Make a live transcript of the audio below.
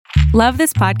Love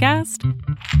this podcast?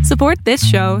 Support this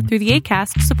show through the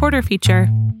Acast supporter feature.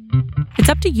 It's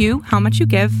up to you how much you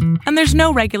give, and there's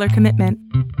no regular commitment.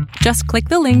 Just click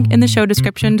the link in the show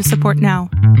description to support now.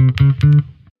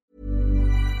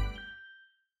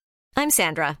 I'm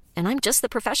Sandra, and I'm just the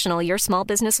professional your small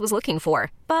business was looking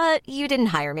for. But you didn't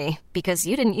hire me because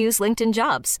you didn't use LinkedIn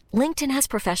Jobs. LinkedIn has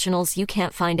professionals you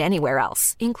can't find anywhere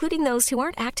else, including those who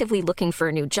aren't actively looking for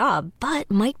a new job, but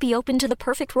might be open to the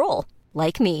perfect role,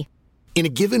 like me. In a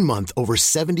given month, over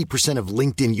 70% of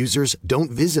LinkedIn users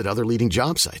don't visit other leading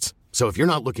job sites. So if you're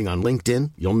not looking on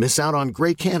LinkedIn, you'll miss out on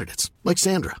great candidates like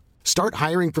Sandra. Start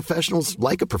hiring professionals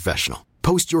like a professional.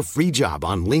 Post your free job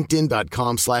on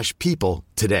linkedin.com/people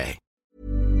today.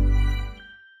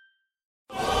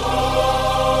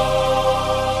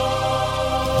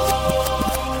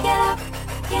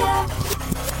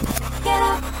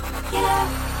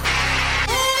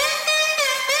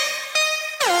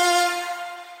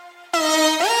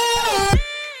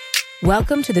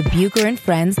 Welcome to the Bucher and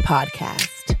Friends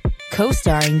podcast,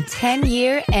 co-starring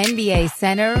 10-year NBA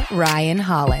center Ryan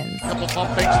Hollins. Couple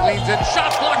pump fakes, leans in,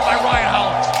 shot blocked by Ryan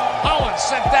Hollins. Hollins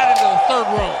sent that into the third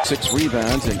row. 6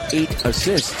 rebounds and 8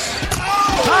 assists.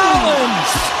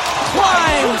 Hollins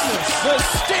climbs the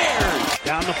stairs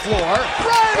down the floor.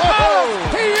 Ryan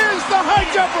Hollins, he is the high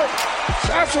jumper.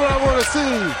 That's what I want to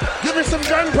see. Give me some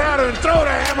gunpowder and throw the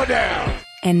hammer down.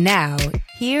 And now,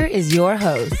 here is your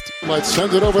host. Let's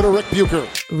send it over to Rick Bucher.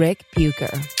 Rick Bucher.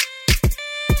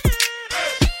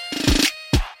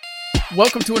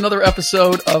 Welcome to another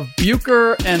episode of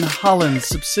Bucher and Hollins,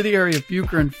 subsidiary of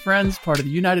Bucher and Friends, part of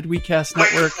the United WeCast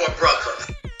Network.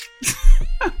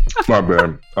 My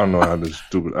bad. I don't know how this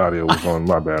stupid audio was going.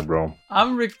 My bad, bro.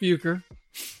 I'm Rick Bucher.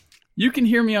 You can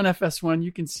hear me on FS1.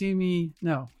 You can see me.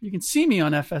 No, you can see me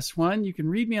on FS1. You can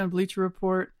read me on Bleacher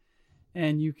Report.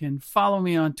 And you can follow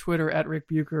me on Twitter at Rick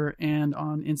Bucher and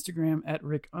on Instagram at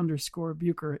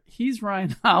Rick_Bucher. He's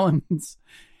Ryan Hollins.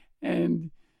 And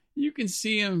you can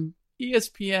see him,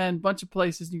 ESPN, bunch of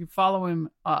places. You can follow him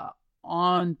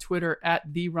on Twitter at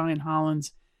the Ryan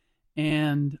Hollins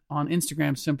and on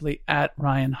Instagram simply at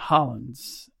Ryan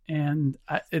Hollins. And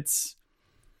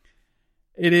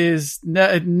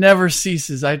it never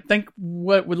ceases. I think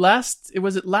last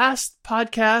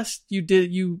podcast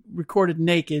you recorded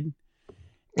naked.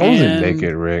 I wasn't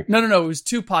naked, Rick. No. It was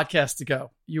 2 podcasts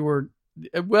ago. You were,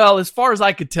 well, as far as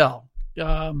I could tell.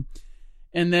 And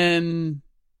then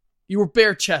you were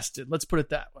bare chested. Let's put it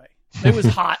that way. It was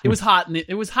hot. It was hot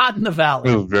in the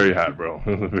valley. It was very hot, bro.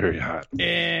 It was very hot.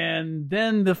 And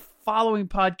then the following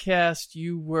podcast,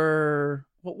 you were,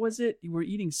 what was it? You were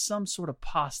eating some sort of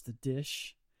pasta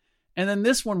dish. And then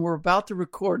this one we're about to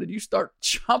record, and you start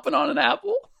chomping on an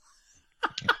apple.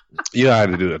 Yeah, I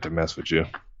had to do that to mess with you.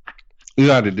 You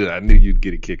had to do that. I knew you'd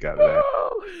get a kick out of that.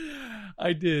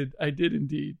 I did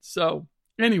indeed. So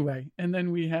anyway, and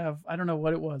then we have, I don't know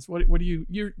what it was. What do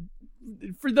you're,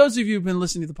 for those of you who've been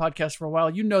listening to the podcast for a while,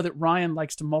 you know that Ryan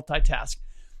likes to multitask.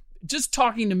 Just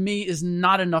talking to me is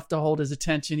not enough to hold his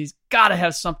attention. He's got to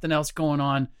have something else going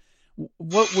on.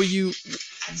 What were you,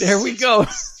 there we go.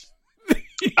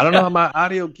 I don't know how my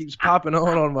audio keeps popping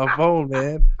on my phone,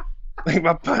 man. Like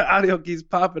my audio keeps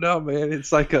popping up, man.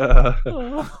 It's like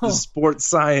sports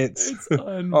science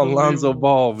on Lonzo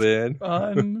Ball, man.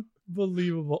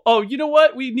 Unbelievable. Oh, you know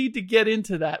what? We need to get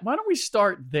into that. Why don't we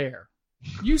start there?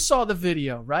 You saw the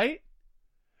video, right?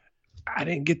 I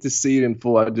didn't get to see it in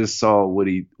full. I just saw what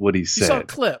he said. You saw a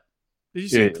clip. Did you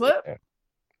see the clip?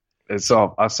 I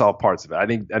saw parts of it. I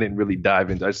didn't really dive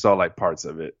into. I saw like parts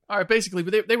of it. All right, basically,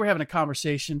 they were having a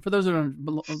conversation. For those who don't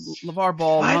know, LeVar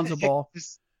Ball, Lonzo Ball.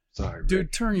 Sorry, dude,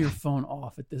 Rick. Turn your phone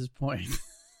off at this point.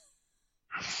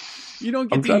 You don't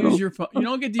get to use your phone. You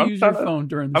don't get to use your phone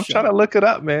during the show. I'm trying to look it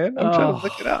up, man. I'm trying to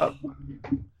look it up.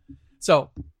 So,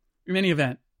 in any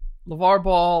event, LeVar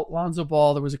Ball, Lonzo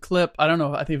Ball, there was a clip. I don't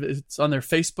know. I think it's on their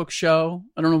Facebook show.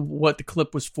 I don't know what the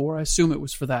clip was for. I assume it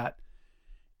was for that.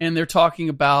 And they're talking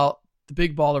about the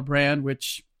Big Baller brand,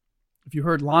 which, if you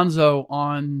heard Lonzo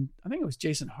on, I think it was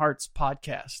Jason Hart's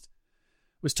podcast,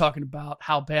 was talking about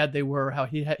how bad they were, how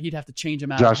he'd have to change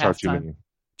them out at halftime.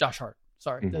 Josh Hart.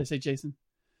 Sorry, Did I say Jason?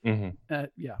 Mm-hmm.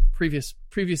 Yeah, previous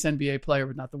NBA player,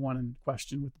 but not the one in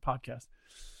question with the podcast.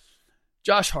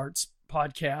 Josh Hart's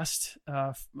podcast,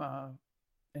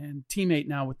 and teammate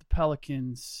now with the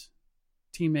Pelicans,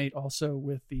 teammate also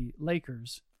with the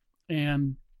Lakers.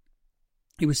 And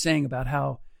he was saying about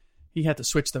how he had to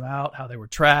switch them out, how they were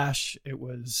trash. It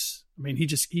was, I mean, he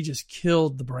just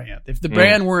killed the brand. If the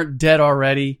brand weren't dead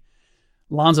already,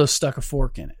 Lonzo stuck a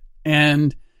fork in it.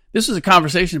 And this was a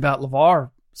conversation about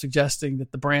LeVar suggesting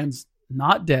that the brand's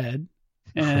not dead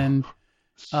and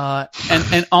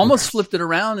and almost flipped it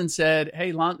around and said,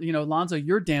 "Hey, Lonzo,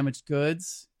 you're damaged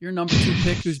goods. You're number 2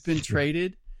 pick who's been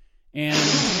traded, and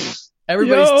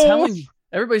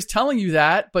everybody's telling you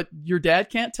that, but your dad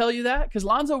can't tell you that because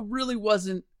Lonzo really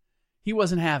wasn't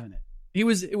having it. It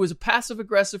was a passive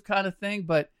aggressive kind of thing,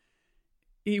 but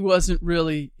he wasn't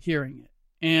really hearing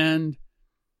it. And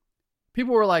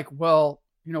people were like, well,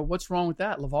 what's wrong with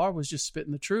that? LeVar was just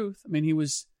spitting the truth. I mean,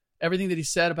 everything that he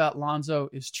said about Lonzo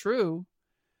is true.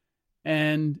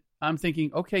 And I'm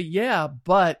thinking, okay, yeah,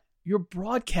 but you're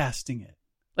broadcasting it.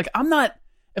 Like,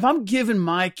 if I'm giving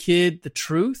my kid the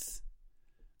truth,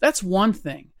 that's one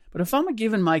thing. But if I'm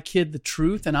giving my kid the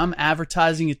truth and I'm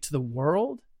advertising it to the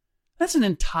world, that's an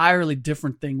entirely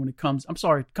different thing when it comes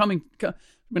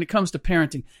to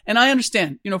parenting. And I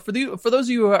understand, for those of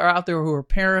you who are out there who are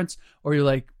parents, or you're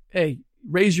like, hey,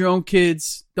 raise your own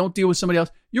kids, don't deal with somebody else.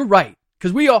 You're right.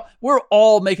 Because we're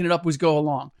all making it up as we go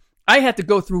along. I had to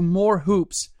go through more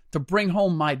hoops to bring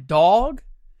home my dog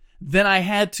than I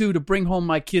had to bring home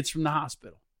my kids from the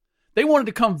hospital. They wanted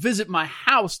to come visit my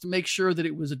house to make sure that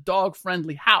it was a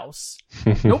dog-friendly house.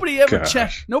 Nobody ever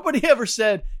checked. Nobody ever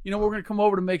said, we're going to come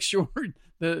over to make sure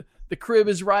the crib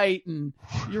is right and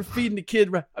you're feeding the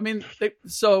kid right. I mean, there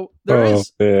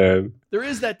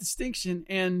is that distinction.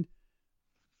 And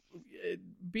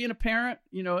being a parent,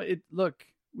 look,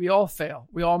 we all fail.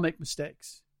 We all make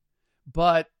mistakes.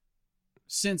 But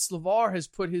since LeVar has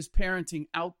put his parenting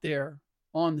out there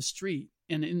on the street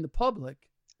and in the public,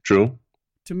 true.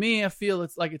 To me, I feel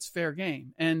it's fair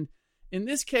game. And in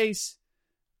this case,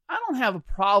 I don't have a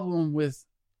problem with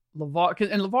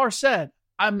LeVar. And LeVar said,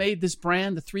 I made this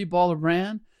brand, the 3-baller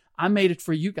brand. I made it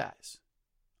for you guys.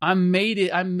 I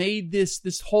made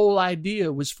this whole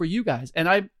idea was for you guys.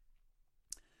 And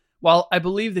while I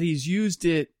believe that he's used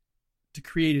it to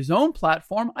create his own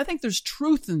platform, I think there's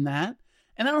truth in that.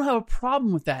 And I don't have a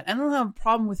problem with that. And I don't have a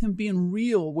problem with him being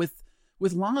real with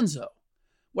Lonzo.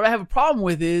 What I have a problem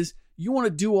with is you want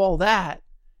to do all that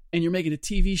and you're making a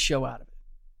TV show out of it.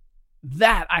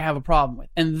 That I have a problem with.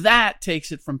 And that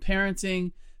takes it from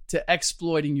parenting to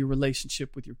exploiting your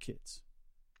relationship with your kids.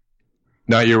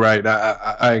 No, you're right.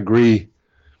 I agree.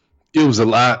 It was a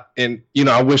lot. And,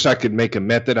 I wish I could make a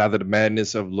method out of the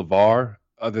madness of LeVar.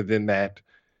 Other than that,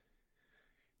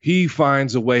 he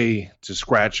finds a way to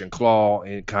scratch and claw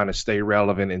and kind of stay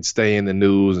relevant and stay in the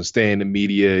news and stay in the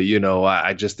media.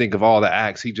 I just think of all the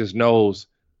acts. He just knows.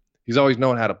 He's always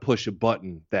known how to push a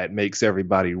button that makes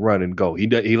everybody run and go.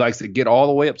 He likes to get all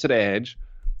the way up to the edge.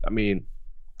 I mean,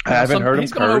 I haven't heard him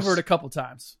curse. He's gone over it a couple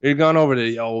times. He's gone over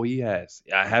it. Oh, he has.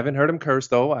 I haven't heard him curse,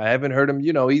 though. I haven't heard him,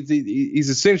 he's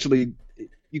essentially,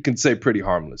 you can say, pretty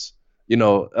harmless.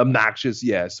 Obnoxious,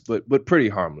 yes, but pretty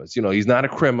harmless. He's not a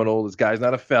criminal. This guy's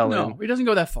not a felon. No, he doesn't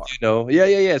go that far.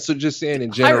 Yeah. So just saying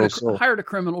in general. Hired a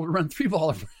criminal to run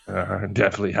 3-baller brand.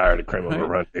 Definitely hired a criminal to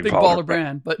run big baller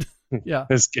brand, but yeah.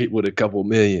 Escape with a couple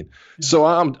million. Yeah. So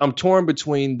I'm torn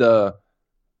between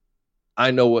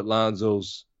I know what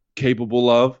Lonzo's capable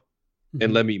of,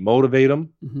 and let me motivate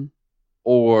him,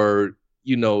 or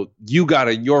you got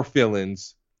in your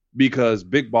feelings because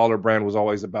Big Baller Brand was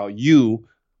always about you.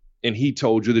 And he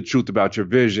told you the truth about your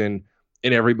vision,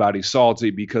 and everybody's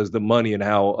salty because the money and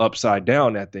how upside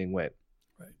down that thing went.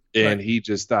 Right. And he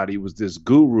just thought he was this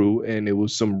guru, and it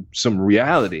was some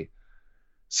reality.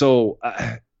 So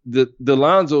the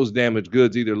Lonzo's damaged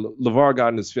goods. Either LeVar got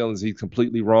in his feelings, he's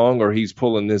completely wrong, or he's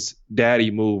pulling this daddy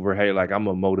move, or hey, like I'm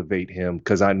gonna motivate him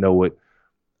because I know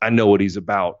what he's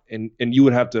about. And you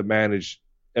would have to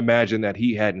imagine that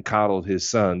he hadn't coddled his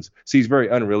sons. See, he's very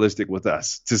unrealistic with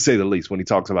us, to say the least, when he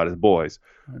talks about his boys.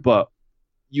 Right. But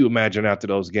you imagine after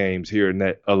those games hearing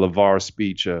a LeVar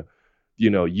speech,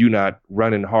 you not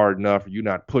running hard enough, or you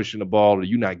not pushing the ball, or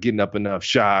you not getting up enough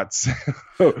shots,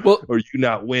 or you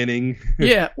not winning.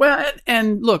 Yeah, well,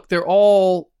 and look, they're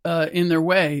all in their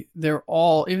way. They're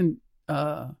all, even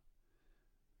LiAngelo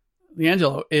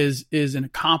is an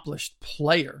accomplished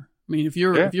player. I mean, if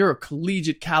you're a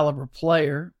collegiate caliber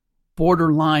player,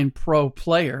 borderline pro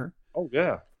player, oh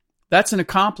yeah, that's an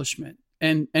accomplishment.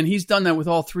 And he's done that with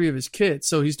all 3 of his kids.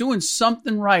 So he's doing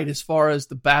something right as far as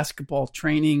the basketball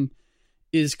training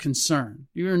is concerned.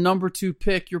 You're a number 2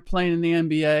 pick, you're playing in the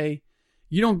NBA.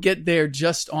 You don't get there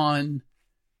just on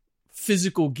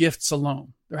physical gifts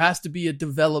alone. There has to be a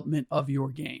development of your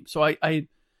game. So I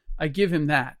give him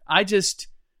that. I just,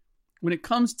 when it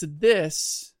comes to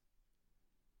this,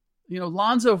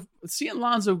 seeing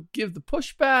Lonzo give the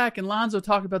pushback, and Lonzo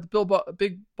talking about the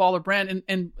Big Baller Brand,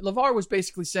 and LeVar was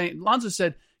basically saying, Lonzo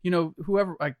said,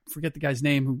 whoever, I forget the guy's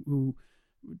name, who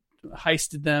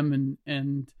heisted them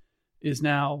and is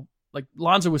now like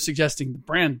Lonzo was suggesting the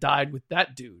brand died with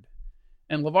that dude.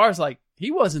 And LeVar's like,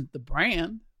 he wasn't the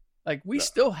brand. Like, we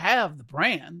still have the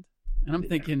brand. And I'm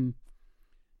thinking,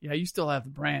 yeah, you still have the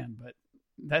brand, but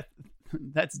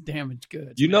that's damaged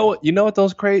goods. You know what?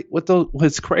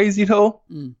 What's crazy though?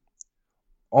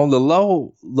 On the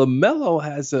low, LaMelo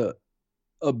has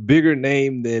a bigger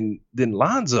name than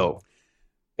Lonzo.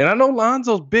 And I know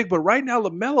Lonzo's big, but right now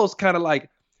LaMelo's kind of like,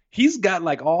 he's got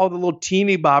like all the little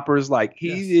teeny boppers. Like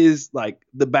he is like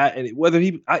the bat, and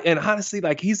and honestly,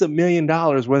 like he's $1 million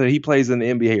whether he plays in the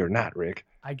NBA or not, Rick.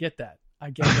 I get that.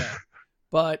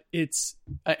 But it's,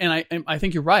 and I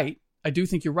think you're right. I do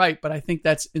think you're right, but I think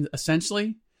that's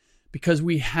essentially because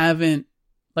he hasn't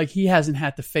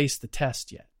had to face the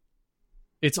test yet.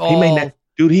 It's all,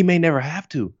 he may never have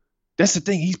to. That's the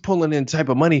thing. He's pulling in type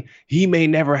of money. He may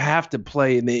never have to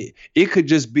play. And it could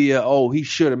just be he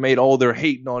should have made all they're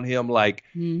hating on him. Like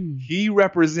he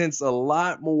represents a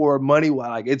lot more money.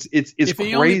 Like it's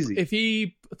crazy. If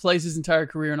he plays his entire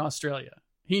career in Australia,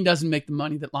 he doesn't make the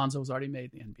money that Lonzo's already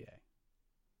made in the NBA.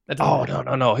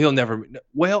 No. He'll never.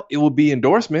 Well, it will be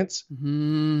endorsements. I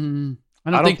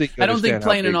don't think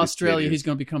playing in Australia, he's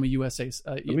going to become a US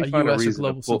or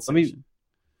global sensation.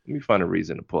 Let me find a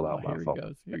reason to pull out my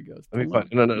phone. Here he goes.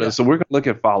 No. So we're going to look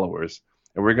at followers,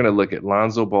 and we're going to look at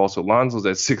Lonzo Ball. So Lonzo's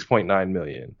at 6.9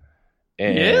 million.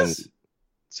 And yes?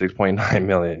 6.9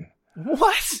 million.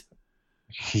 What?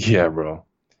 Yeah, bro.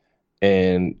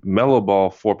 And Melo Ball,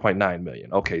 4.9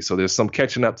 million. Okay, so there's some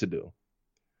catching up to do.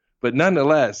 But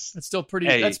nonetheless, that's still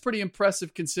pretty. That's pretty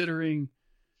impressive considering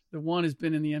the one has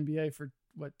been in the NBA for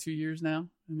 2 years now,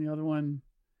 and the other one,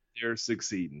 they're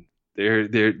succeeding.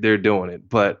 They're doing it.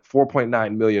 But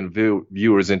 4.9 million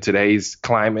viewers in today's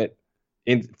climate,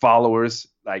 in followers,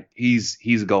 like he's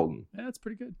golden. Yeah, that's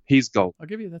pretty good. He's golden. I'll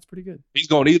give you that's pretty good. He's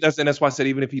golden. That's why I said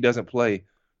even if he doesn't play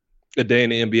a day in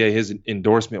the NBA, his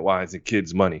endorsement wise, the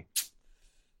kid's money.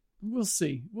 We'll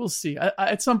see.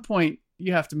 At some point,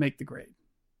 you have to make the grade.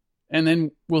 And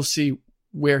then we'll see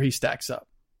where he stacks up.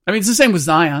 I mean, it's the same with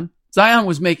Zion. Zion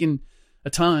was making a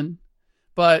ton,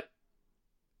 but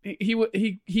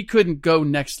he couldn't go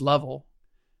next level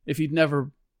if he'd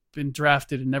never been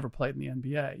drafted and never played in the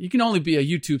NBA. You can only be a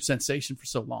YouTube sensation for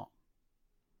so long.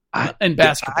 In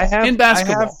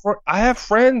basketball. I have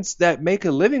friends that make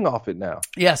a living off it now.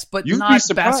 Yes, but not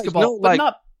basketball. No, but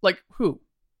not like who?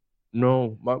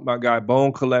 No, my guy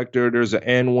Bone Collector. There's an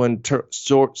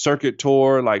N1 circuit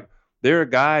tour. Like there are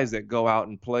guys that go out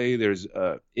and play. There's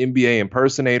NBA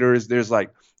impersonators. There's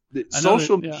like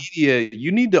social media.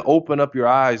 You need to open up your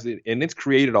eyes, and it's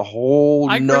created a whole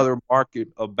nother market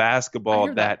of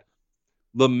basketball that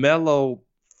LaMelo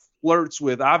flirts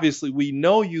with. Obviously, we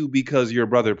know you because your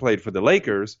brother played for the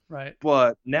Lakers, right?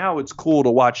 But now it's cool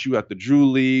to watch you at the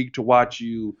Drew League, to watch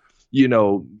you,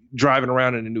 driving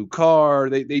around in a new car.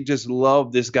 They just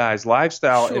love this guy's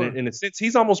lifestyle. Sure. And in a sense,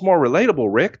 he's almost more relatable,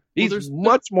 Rick. He's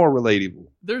much more relatable.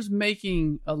 There's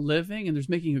making a living, and there's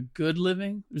making a good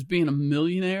living. There's being a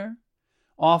millionaire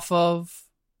off of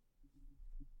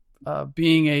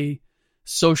being a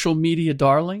social media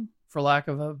darling, for lack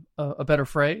of a better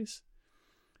phrase.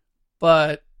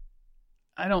 But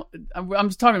I'm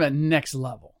just talking about next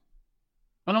level.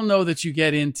 I don't know that you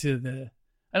get into the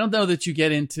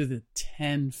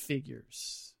 10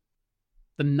 figures,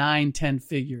 the 9-10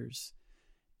 figures,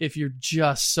 if you're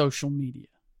just social media.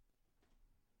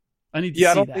 I need to see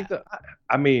that. I don't think that.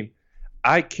 I mean,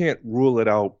 I can't rule it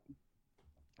out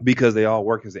because they all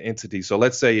work as an entity. So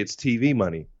let's say it's TV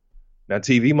money. Now,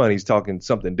 TV money's talking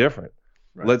something different.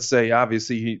 Right. Let's say,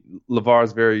 obviously,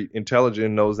 LeVar's very intelligent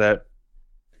and knows that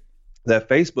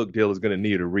Facebook deal is going to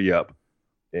need a re-up.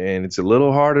 And it's a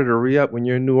little harder to re-up when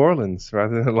you're in New Orleans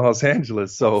rather than Los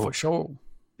Angeles. So for sure,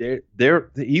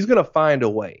 he's going to find a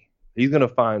way. He's going to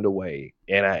find a way.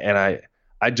 And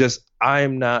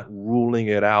I'm not ruling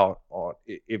it out on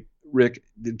if Rick,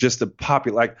 just the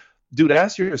popular, like, dude,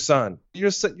 ask your son.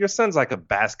 Your son's like a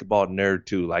basketball nerd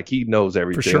too. Like he knows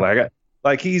everything. For sure.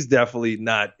 Like he's definitely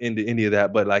not into any of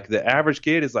that. But like the average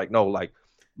kid is like, no, like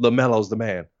LaMelo's the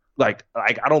man. Like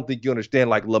I don't think you understand.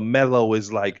 Like LaMelo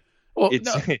is like. Well,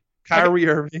 it's Kyrie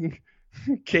Irving,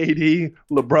 KD,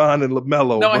 LeBron, and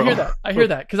LaMelo. No, bro. I hear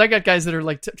that because I got guys that are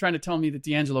like trying to tell me that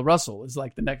D'Angelo Russell is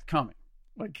like the next coming.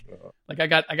 Like I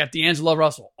got D'Angelo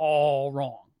Russell all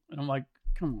wrong, and I'm like,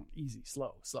 come on, easy,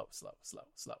 slow.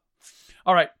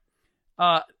 All right.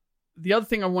 The other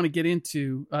thing I want to get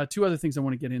into, two other things I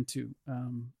want to get into,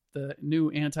 the new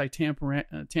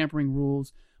anti-tampering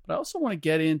rules, but I also want to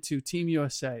get into Team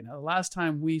USA. Now, the last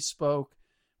time we spoke,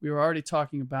 we were already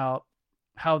talking about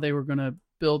how they were going to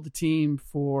build the team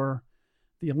for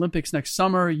the Olympics next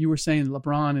summer. You were saying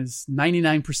LeBron is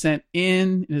 99%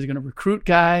 in and is going to recruit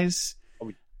guys.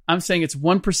 I'm saying it's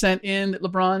 1% in that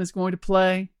LeBron is going to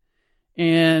play.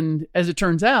 And as it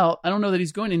turns out, I don't know that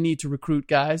he's going to need to recruit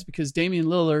guys because Damian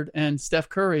Lillard and Steph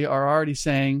Curry are already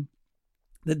saying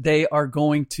that they are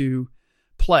going to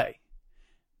play.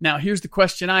 Now, here's the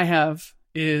question I have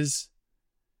is,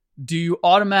 do you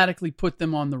automatically put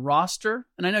them on the roster?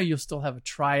 And I know you'll still have a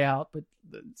tryout, but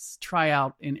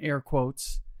tryout in air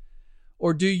quotes.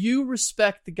 Or do you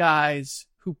respect the guys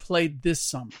who played this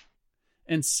summer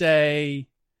and say,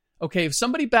 okay, if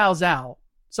somebody bows out,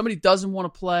 somebody doesn't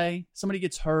want to play, somebody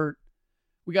gets hurt,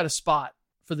 we got a spot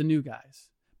for the new guys.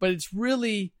 But it's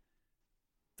really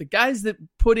the guys that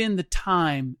put in the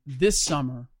time this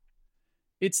summer,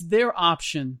 it's their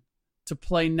option to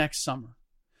play next summer.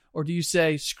 Or do you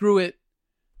say, screw it,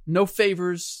 no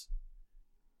favors,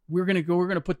 we're going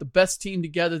to put the best team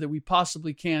together that we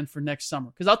possibly can for next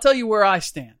summer? Because I'll tell you where I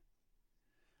stand.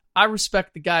 I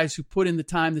respect the guys who put in the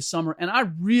time this summer, and I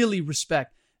really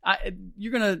respect.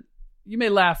 You may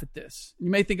laugh at this. You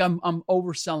may think I'm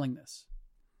overselling this.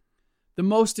 The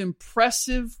most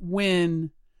impressive win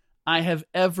I have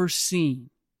ever seen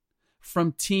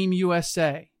from Team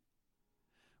USA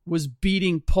was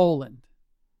beating Poland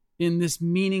in this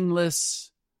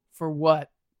meaningless, for what?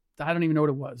 I don't even know what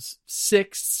it was.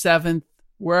 6th, 7th,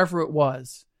 wherever it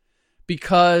was.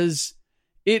 Because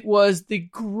it was the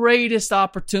greatest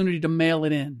opportunity to mail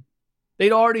it in.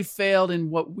 They'd already failed in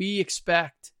what we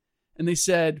expect. And they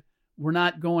said, we're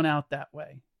not going out that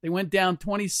way. They went down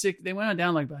 26. They went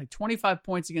down like 25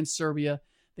 points against Serbia.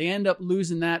 They end up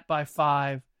losing that by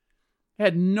 5. They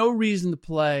had no reason to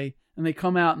play. And they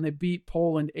come out and they beat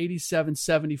Poland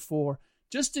 87-74.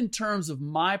 Just in terms of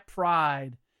my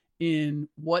pride in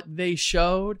what they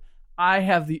showed, I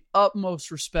have the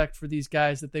utmost respect for these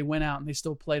guys that they went out and they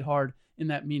still played hard in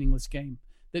that meaningless game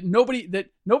that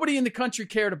nobody in the country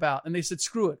cared about. And they said,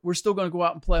 screw it. We're still going to go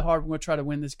out and play hard. We're going to try to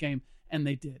win this game. And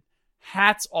they did.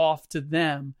 Hats off to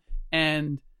them.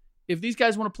 And if these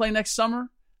guys want to play next summer,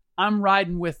 I'm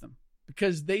riding with them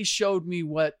because they showed me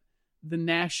what the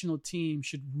national team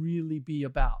should really be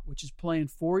about, which is playing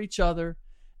for each other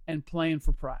and playing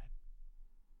for pride.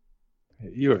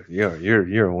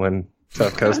 You're one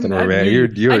tough customer, man.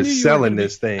 You're selling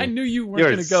this thing. I knew you weren't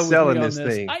going to go with me on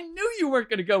this. I knew you weren't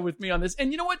going to go with me on this.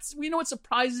 And you know what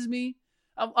surprises me?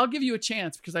 I'll give you a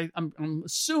chance because I'm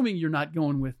assuming you're not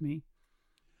going with me.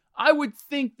 I would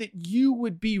think that you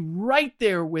would be right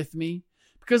there with me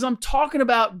because I'm talking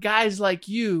about guys like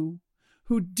you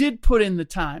who did put in the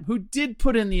time, who did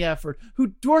put in the effort,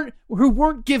 who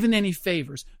weren't given any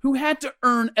favors, who had to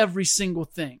earn every single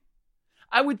thing.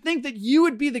 I would think that you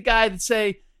would be the guy that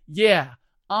say, yeah,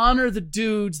 honor the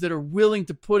dudes that are willing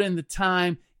to put in the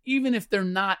time, even if they're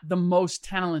not the most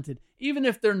talented, even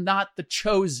if they're not the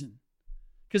chosen.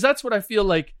 Because that's what I feel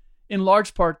like, in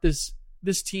large part, this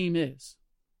team is.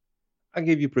 I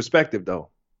give you perspective, though.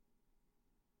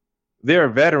 There are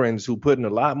veterans who put in a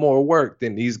lot more work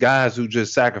than these guys who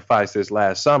just sacrificed this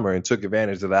last summer and took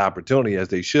advantage of the opportunity as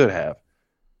they should have.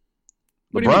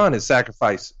 LeBron has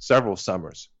sacrificed several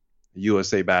summers,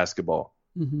 USA basketball.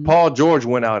 Mm-hmm. Paul George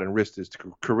went out and risked his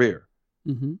career.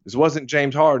 Mm-hmm. This wasn't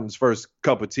James Harden's first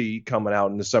cup of tea coming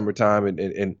out in the summertime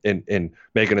and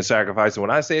making a sacrifice. And when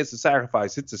I say it's a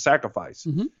sacrifice, it's a sacrifice.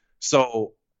 Mm-hmm.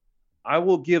 So I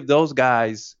will give those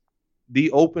guys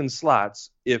the open slots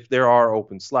if there are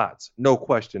open slots. No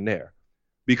question there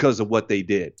because of what they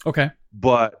did. Okay.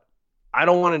 But I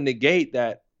don't want to negate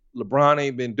that LeBron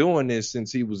ain't been doing this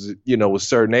since he was, a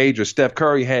certain age, or Steph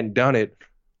Curry hadn't done it.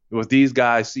 With these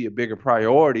guys see a bigger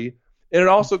priority. And it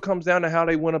also comes down to how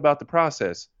they went about the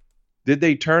process. Did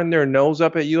they turn their nose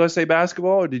up at USA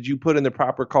basketball, or did you put in the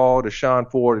proper call to Sean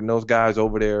Ford and those guys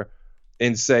over there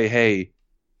and say, hey,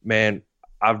 man,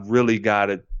 I've really got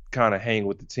to kind of hang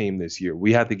with the team this year.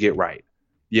 We have to get right.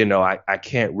 I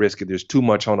can't risk it. There's too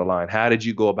much on the line. How did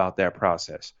you go about that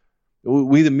process?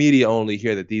 We, the media, only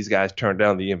hear that these guys turned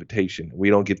down the invitation. We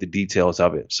don't get the details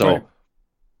of it. So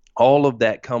all of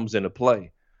that comes into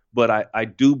play. But I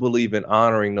do believe in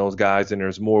honoring those guys, and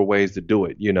there's more ways to do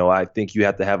it. I think you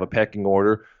have to have a pecking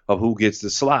order of who gets the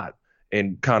slot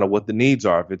and kind of what the needs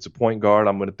are. If it's a point guard,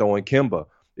 I'm going to throw in Kemba.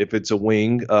 If it's a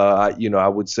wing, I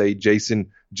would say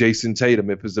Jason Tatum.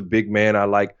 If it's a big man, I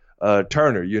like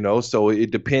Turner. So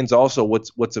it depends also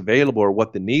what's available or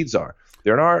what the needs are.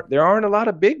 There aren't a lot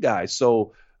of big guys.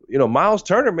 So Miles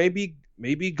Turner may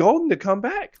be golden to come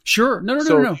back. Sure.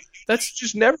 No. That's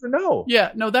just never know.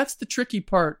 Yeah. No, that's the tricky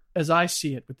part as I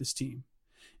see it with this team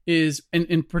is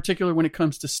in particular when it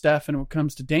comes to Steph and when it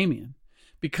comes to Damian,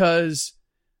 because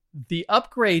The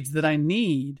upgrades that I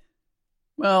need,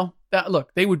 well,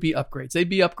 they would be upgrades. They'd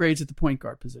be upgrades at the point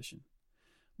guard position.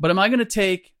 But am I going to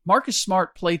take Marcus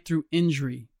Smart played through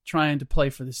injury trying to play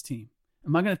for this team?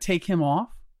 Am I going to take him off?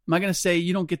 Am I going to say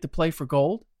you don't get to play for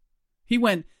gold? He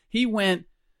made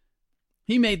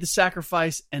the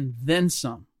sacrifice and then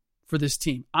some for this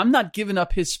team. I'm not giving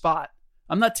up his spot.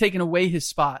 I'm not taking away his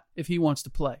spot if he wants to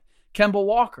play. Kemba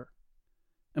Walker,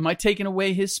 am I taking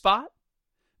away his spot?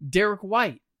 Derek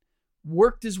White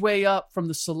worked his way up from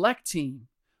the select team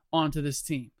onto this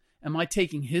team. Am I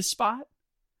taking his spot?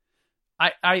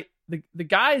 The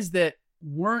guys that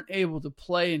weren't able to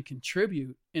play and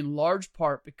contribute in large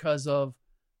part because of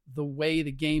the way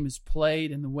the game is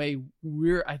played and the way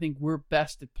I think we're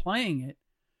best at playing it,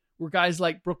 were guys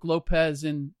like Brook Lopez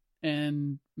and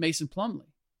Mason Plumlee.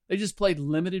 They just played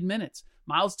limited minutes.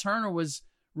 Miles Turner was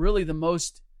really the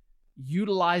most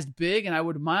utilized big, and I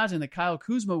would imagine that Kyle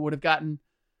Kuzma would have gotten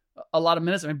a lot of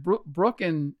minutes. I mean, Brook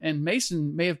and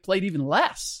Mason may have played even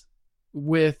less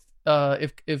with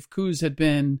if Kuz had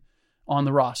been on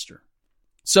the roster.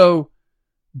 So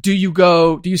do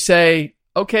you say,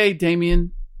 okay,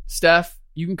 Damian, Steph,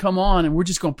 you can come on and we're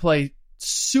just going to play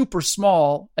super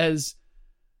small as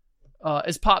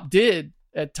Pop did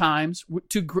at times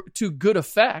to good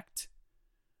effect?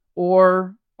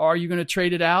 Or are you going to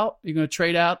trade it out? You're going to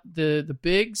trade out the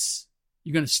bigs?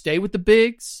 You're going to stay with the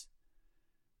bigs?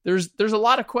 There's a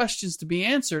lot of questions to be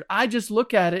answered. I just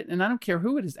look at it, and I don't care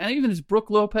who it is. And even as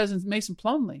Brook Lopez and Mason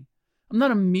Plumlee, I'm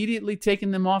not immediately taking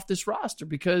them off this roster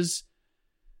because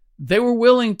they were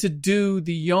willing to do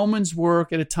the yeoman's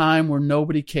work at a time where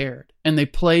nobody cared, and they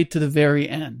played to the very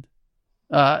end.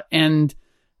 And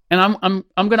I'm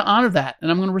going to honor that, and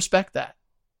I'm going to respect that.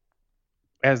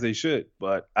 As they should,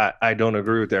 but I don't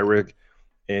agree with that, Rick.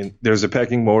 And there's a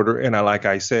pecking order, and like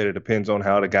I said, it depends on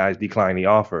how the guys decline the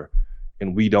offer.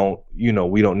 And we don't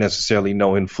necessarily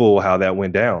know in full how that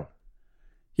went down.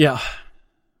 Yeah.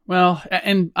 Well,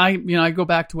 and I go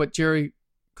back to what Jerry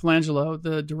Colangelo,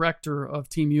 the director of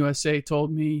Team USA,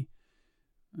 told me,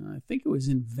 I think it was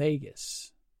in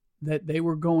Vegas, that they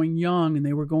were going young, and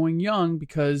they were going young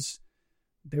because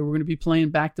they were going to be playing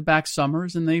back-to-back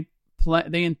summers, and they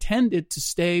intended to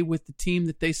stay with the team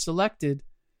that they selected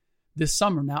this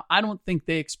summer. Now, I don't think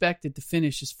they expected to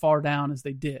finish as far down as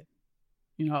they did.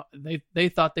 They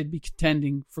thought they'd be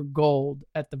contending for gold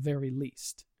at the very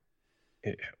least.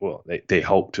 Well, they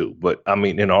hope to. But, I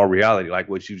mean, in all reality, like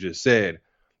what you just said,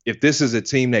 if this is a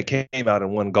team that came out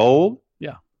and won gold,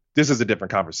 this is a different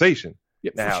conversation.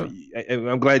 Yep, now, for sure.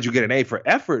 I'm glad you get an A for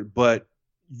effort, but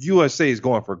USA is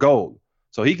going for gold.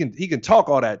 So he can talk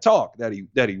all that talk that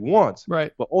he wants.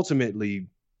 Right. But ultimately,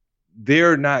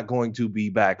 they're not going to be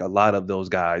back, a lot of those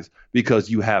guys, because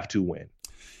you have to win.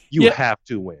 You have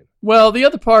to win. Well, the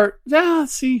other part,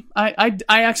 I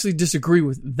actually disagree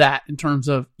with that in terms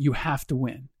of you have to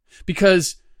win.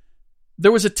 Because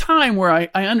there was a time where I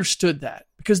understood that.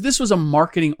 Because this was a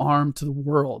marketing arm to the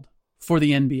world for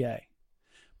the NBA.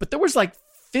 But there was like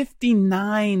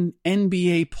 59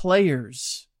 NBA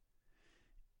players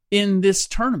in this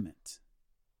tournament.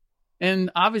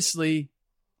 And obviously,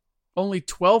 only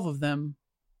 12 of them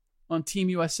on Team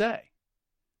USA.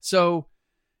 So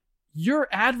you're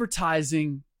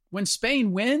advertising when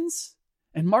Spain wins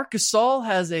and Marc Gasol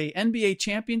has a NBA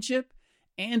championship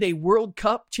and a World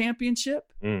Cup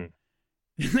championship.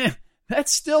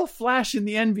 That's still flashing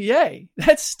the NBA.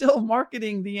 That's still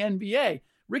marketing the NBA.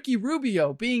 Ricky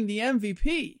Rubio being the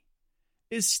MVP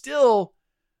is still,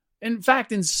 in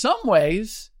fact, in some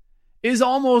ways, is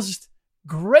almost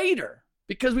greater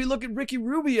because we look at Ricky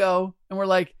Rubio and we're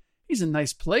like, he's a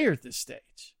nice player at this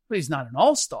stage, but he's not an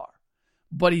all-star.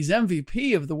 But he's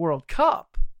MVP of the World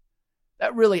Cup.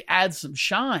 That really adds some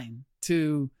shine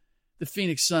to the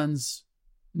Phoenix Suns'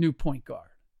 new point guard.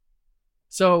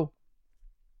 So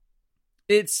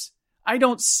I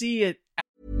don't see it.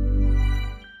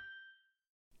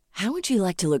 How would you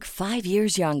like to look 5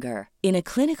 years younger? In a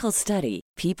clinical study,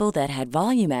 people that had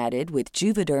volume added with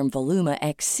Juvederm Voluma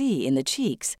XC in the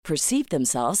cheeks perceived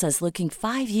themselves as looking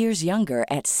 5 years younger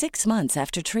at 6 months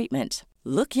after treatment.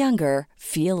 Look younger,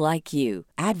 feel like you.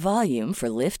 Add volume for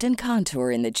lift and contour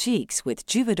in the cheeks with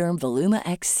Juvederm Voluma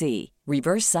XC.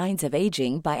 Reverse signs of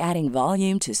aging by adding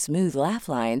volume to smooth laugh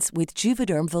lines with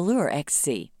Juvederm Volure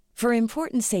XC. For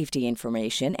important safety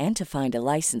information and to find a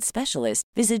licensed specialist,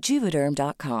 visit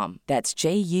Juvederm.com. That's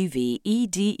JUVEDERM.com.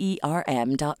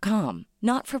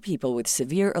 Not for people with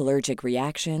severe allergic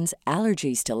reactions,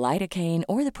 allergies to lidocaine,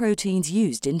 or the proteins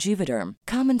used in Juvederm.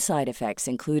 Common side effects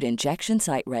include injection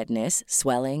site redness,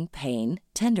 swelling, pain,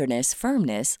 tenderness,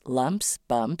 firmness, lumps,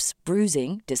 bumps,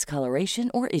 bruising, discoloration,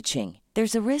 or itching.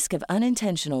 There's a risk of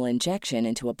unintentional injection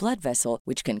into a blood vessel,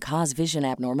 which can cause vision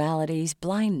abnormalities,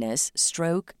 blindness,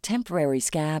 stroke, temporary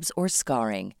scabs, or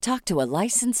scarring. Talk to a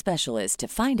licensed specialist to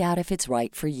find out if it's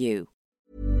right for you.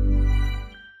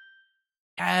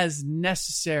 As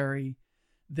necessary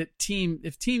that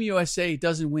if Team USA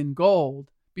doesn't win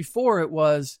gold, before it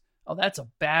was, oh, that's a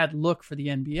bad look for the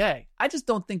NBA. I just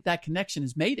don't think that connection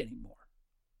is made anymore.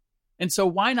 And so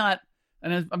why not,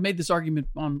 and I've made this argument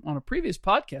on a previous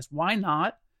podcast, why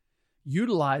not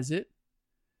utilize it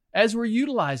as we're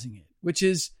utilizing it, which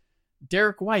is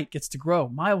Derek White gets to grow.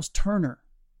 Miles Turner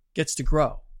gets to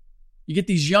grow. You get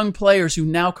these young players who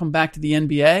now come back to the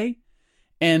NBA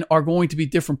and are going to be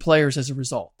different players as a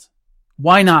result.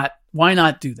 Why not? Why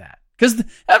not do that? Because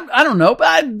I don't know,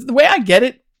 but the way I get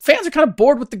it, fans are kind of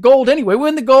bored with the gold anyway. We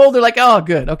win the gold, they're like, oh,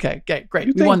 good, okay, great.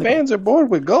 You think fans are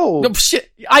bored with gold? No, shit,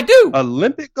 I do.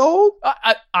 Olympic gold?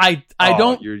 I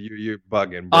don't. You're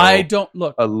bugging, bro. I don't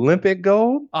look. Olympic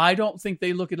gold? I don't think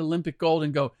they look at Olympic gold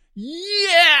and go,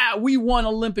 yeah, we won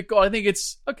Olympic gold. I think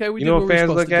it's okay. We did what fans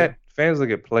look at. Fans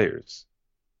look at players.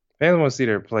 Fans want to see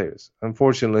their players.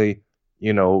 Unfortunately,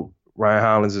 Ryan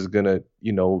Hollins is gonna,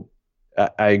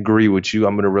 I agree with you.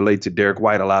 I'm gonna relate to Derek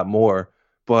White a lot more,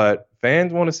 but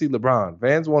fans want to see LeBron.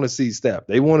 Fans want to see Steph.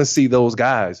 They want to see those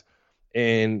guys.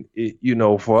 And,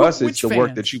 for us, it's the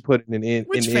work that you put in the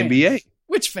NBA.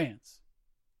 Which fans?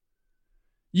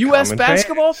 U.S.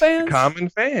 basketball fans? Common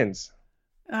fans.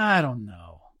 I don't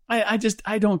know.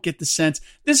 I don't get the sense.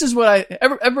 This is what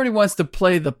everybody wants to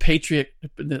play the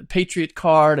Patriot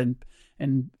card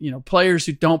and players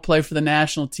who don't play for the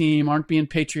national team aren't being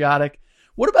patriotic.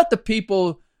 What about the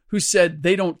people who said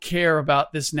they don't care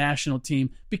about this national team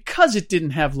because it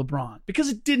didn't have LeBron, because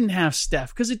it didn't have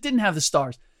Steph, because it didn't have the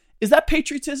stars? Is that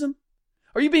patriotism?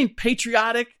 Are you being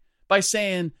patriotic by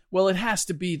saying, well, it has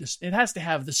to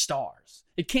have the stars.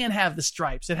 It can't have the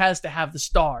stripes. It has to have the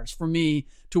stars for me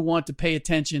to want to pay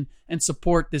attention and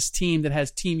support this team that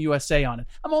has Team USA on it.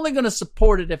 I'm only going to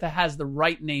support it if it has the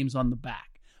right names on the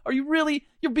back. Are you really?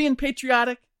 You're being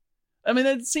patriotic? I mean,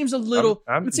 it seems a little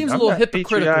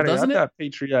hypocritical, doesn't it? I'm not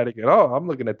patriotic at all. I'm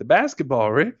looking at the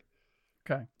basketball, Rick.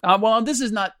 Okay. Well, this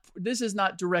is not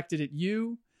directed at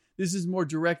you. This is more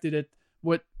directed at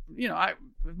what,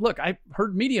 I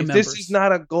heard media members. This is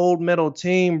not a gold medal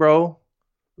team, bro.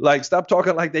 Like, stop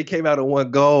talking like they came out and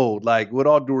won gold. Like, with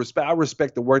all due respect, I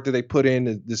respect the work that they put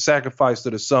in, the sacrifice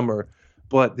to the summer.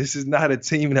 But this is not a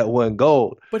team that won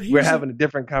gold. We're having a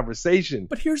different conversation.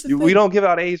 But here's the thing. We don't give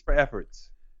out A's for efforts.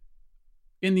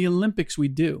 In the Olympics, we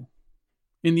do.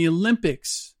 In the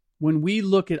Olympics, when we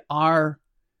look at our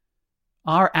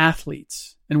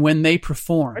athletes and when they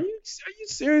perform. Are you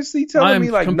seriously telling me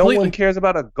no one cares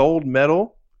about a gold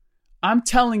medal? I'm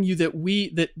telling you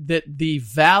that the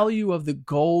value of the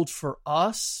gold for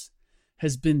us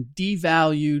has been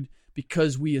devalued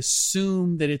because we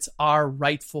assume that it's our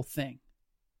rightful thing.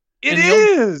 It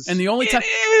is. And the only time.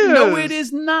 No, it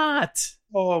is not.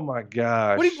 Oh my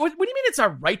gosh. What do you mean it's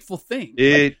our rightful thing?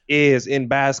 It is in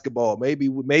basketball.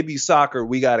 Maybe soccer,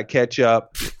 we got to catch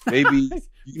up. Maybe,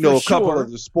 a couple of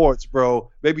the sports,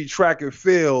 bro. Maybe track and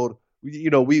field, we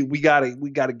got to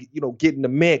get in the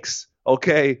mix,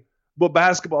 okay? But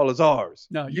basketball is ours.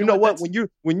 No, you know what?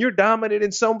 When you're dominant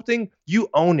in something, you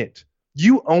own it.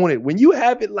 You own it. When you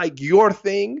have it like your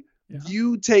thing,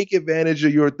 you take advantage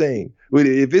of your thing.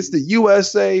 If it's the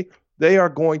USA, they are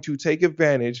going to take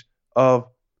advantage of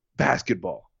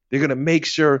basketball. They're going to make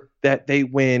sure that they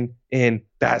win in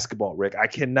basketball, Rick. I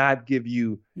cannot give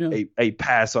you a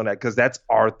pass on that because that's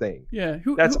our thing. Yeah,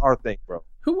 that's our thing, bro.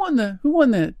 Who won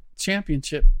the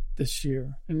championship this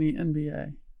year in the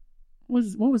NBA?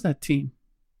 What was that team?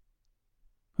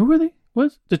 Who were they?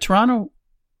 The Toronto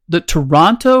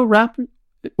Raptors?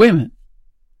 Wait a minute.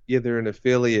 Yeah, they're an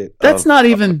affiliate. That's not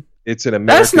even. It's an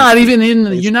American. That's not even in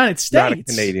the United States.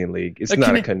 It's not a Canadian league. It's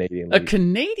not a Canadian league. A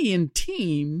Canadian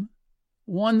team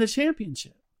won the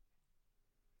championship.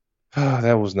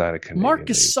 That was not a Canadian Marc league.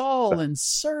 Gasol and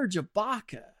Serge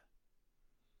Ibaka.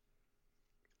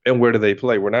 And where do they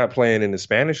play? We're not playing in the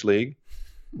Spanish league,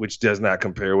 which does not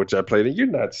compare, which I played in. You're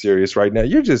not serious right now.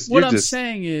 You're just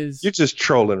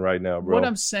trolling right now, bro. What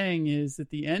I'm saying is that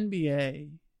the NBA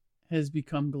has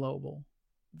become global.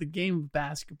 The game of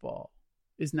basketball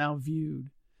is now viewed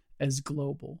as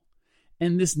global.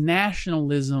 And this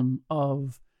nationalism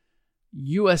of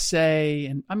USA,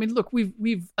 and I mean, look,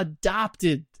 we've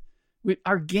adopted,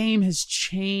 our game has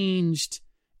changed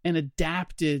and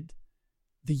adapted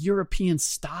the European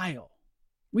style.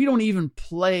 We don't even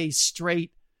play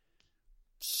straight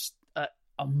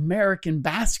American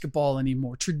basketball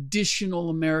anymore, traditional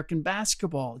American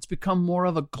basketball. It's become more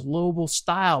of a global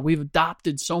style. We've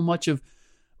adopted so much of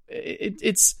it.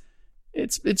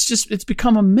 It's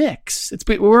become a mix.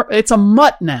 It's a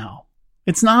mutt now.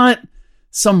 It's not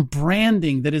some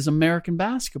branding that is American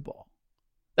basketball.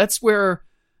 That's where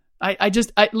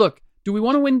I look. Do we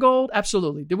want to win gold?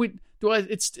 Absolutely.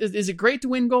 Is it great to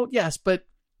win gold? Yes, but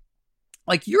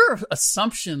like your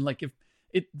assumption, like if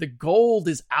the gold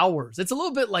is ours, it's a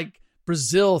little bit like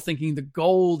Brazil thinking the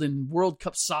gold in World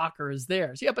Cup soccer is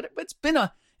theirs. Yeah, but it's been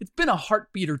a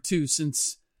heartbeat or two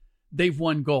since they've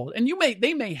won gold, and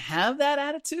they may have that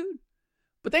attitude,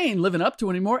 but they ain't living up to it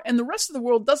anymore. And the rest of the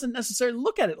world doesn't necessarily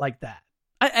look at it like that.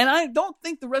 I don't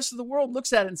think the rest of the world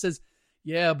looks at it and says,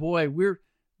 "Yeah, boy, we're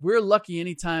lucky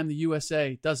anytime the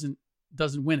USA doesn't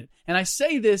win it." And I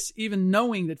say this even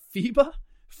knowing that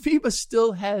FIBA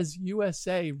still has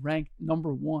USA ranked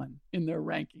number 1 in their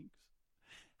rankings.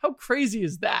 How crazy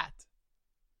is that?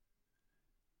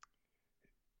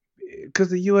 Because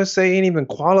the USA ain't even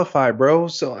qualified, bro.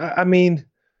 So, I mean,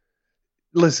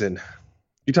 listen,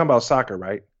 you're talking about soccer,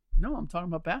 right? No, I'm talking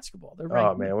about basketball. They're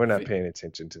ranked. Oh, man, we're not paying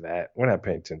attention to that. We're not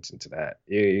paying attention to that.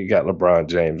 You got LeBron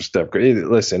James, Steph Curry.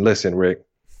 Listen, Rick.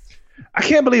 I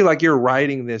can't believe like you're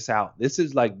writing this out. This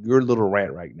is like your little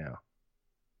rant right now.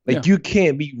 Like you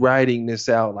can't be writing this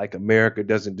out like America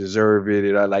doesn't deserve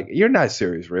it. Like you're not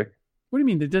serious, Rick. What do you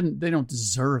mean they don't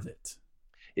deserve it?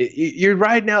 You're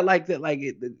writing out like that. Like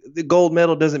the gold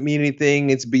medal doesn't mean anything.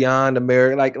 It's beyond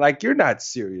America. Like you're not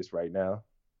serious right now.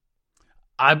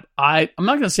 I'm not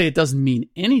going to say it doesn't mean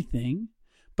anything,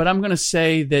 but I'm going to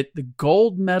say that the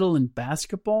gold medal in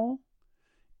basketball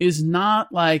is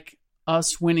not like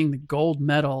us winning the gold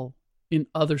medal in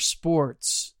other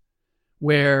sports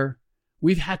where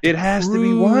we've had to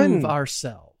prove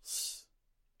ourselves.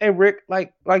 Hey, Rick,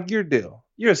 like your deal.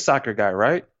 You're a soccer guy,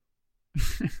 right?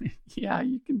 Yeah,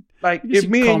 you can. Like if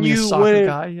me and you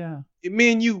win, if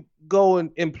me and you go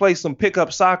and play some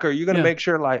pickup soccer, you're gonna make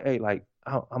sure, like, hey, like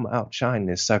I'm outshine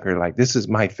this sucker. Like this is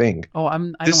my thing. Oh,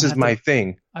 this is my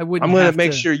thing. I wouldn't. I'm gonna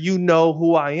make sure you know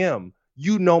who I am.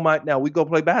 You know now we go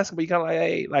play basketball. You kind of like,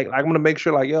 hey, like I'm gonna make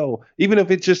sure, like, yo, even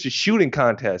if it's just a shooting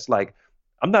contest, like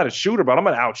I'm not a shooter, but I'm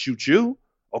gonna outshoot you.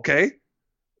 Okay,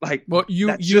 like, well,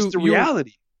 that's just the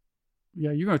reality.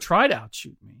 Yeah, you're gonna try to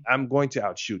outshoot me. I'm going to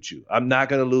outshoot you. I'm not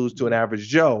gonna lose to an average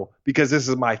Joe because this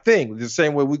is my thing. The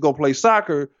same way we go play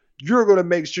soccer, you're gonna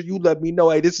make sure you let me know,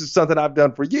 hey, this is something I've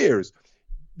done for years.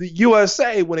 The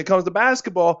USA, when it comes to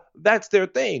basketball, that's their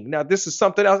thing. Now, this is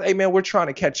something else. Hey, man, we're trying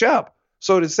to catch up.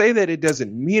 So to say that it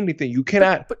doesn't mean anything, you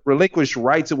cannot relinquish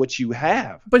rights of what you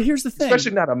have. But here's the thing.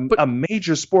 Especially not a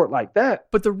major sport like that.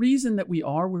 But the reason that we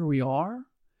are where we are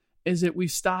is that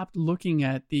we've stopped looking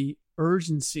at the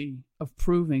urgency of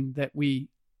proving that we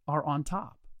are on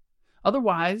top.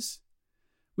 Otherwise,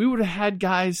 we would have had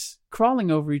guys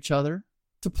crawling over each other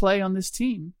to play on this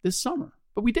team this summer.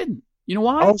 But we didn't. You know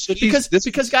why?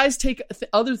 Because guys take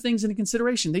other things into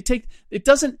consideration. It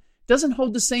doesn't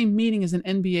hold the same meaning as an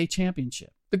NBA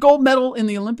championship. The gold medal in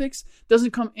the Olympics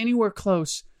doesn't come anywhere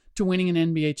close to winning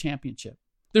an NBA championship.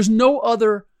 There's no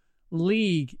other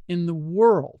league in the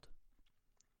world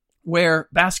where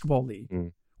basketball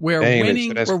league where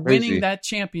winning that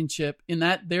championship in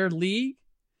their league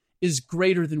is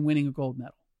greater than winning a gold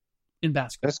medal in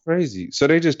basketball. That's crazy. So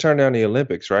they just turned down the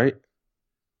Olympics, right?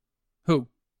 Who?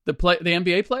 The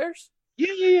NBA players?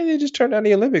 Yeah. They just turned down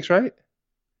the Olympics, right?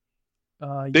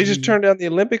 They just turned down the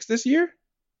Olympics this year?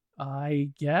 I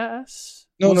guess.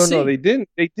 No, they didn't.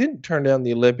 They didn't turn down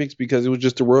the Olympics because it was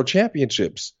just the World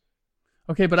Championships.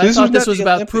 Okay, but I thought this was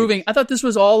about proving. I thought this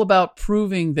was all about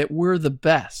proving that we're the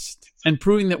best and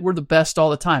proving that we're the best all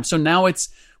the time. So now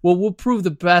we'll prove the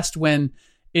best when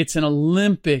it's an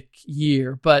Olympic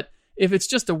year. But if it's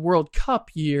just a World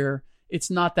Cup year, it's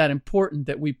not that important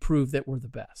that we prove that we're the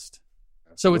best.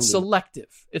 So it's selective.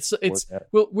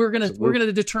 We're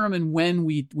gonna determine when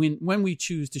we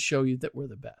choose to show you that we're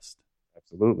the best.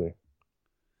 Absolutely.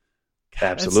 God,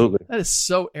 absolutely. That is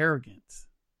so arrogant.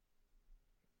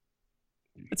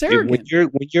 It's arrogant.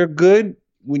 When you're good,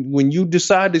 when you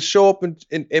decide to show up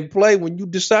and play, when you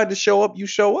decide to show up, you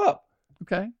show up.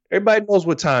 Okay. Everybody knows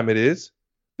what time it is.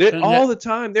 All the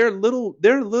time. They're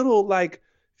little like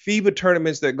FIBA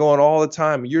tournaments that go on all the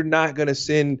time. You're not gonna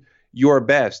send your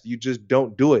best. You just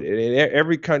don't do it. And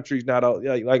every country's not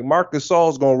like Marc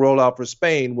Gasol's going to roll out for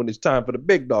Spain when it's time for the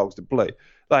big dogs to play.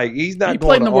 Like he's not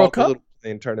going to all the little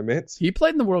playing tournaments. He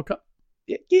played in the World Cup.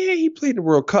 Yeah, he played in the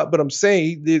World Cup. But I'm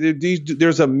saying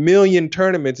there's a million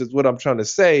tournaments is what I'm trying to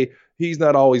say. He's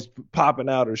not always popping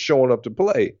out or showing up to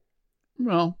play.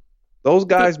 Well, Those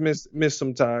guys miss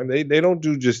some time. They don't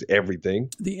do just everything.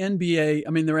 The NBA, I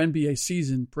mean, their NBA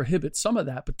season prohibits some of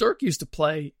that, but Dirk used to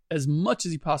play as much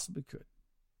as he possibly could.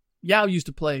 Yao used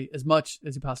to play as much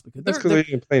as he possibly could. That's because they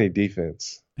didn't play any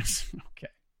defense. Okay.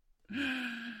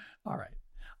 All right.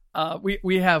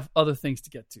 We have other things to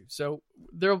get to. So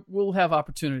we'll have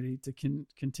opportunity to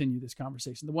continue this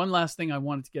conversation. The one last thing I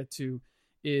wanted to get to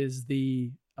is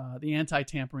the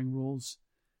anti-tampering rules.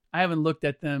 I haven't looked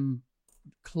at them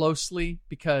closely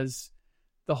because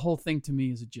the whole thing to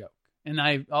me is a joke. And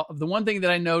the one thing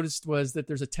that I noticed was that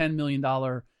there's a $10 million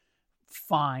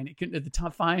fine.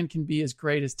 The fine can be as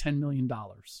great as $10 million.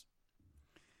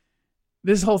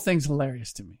 This whole thing's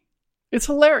hilarious to me. It's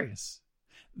hilarious.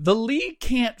 The league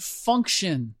can't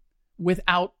function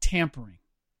without tampering.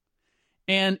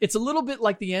 And it's a little bit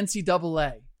like the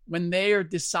NCAA when they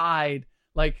decide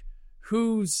like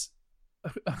who's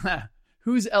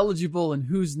eligible and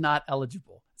who's not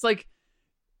eligible. It's like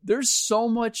there's so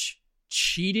much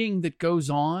cheating that goes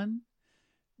on.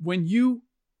 When you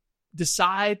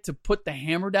decide to put the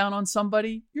hammer down on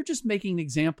somebody, you're just making an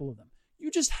example of them.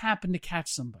 You just happen to catch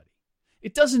somebody.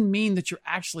 It doesn't mean that you're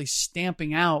actually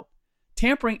stamping out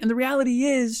tampering. And the reality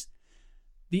is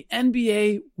the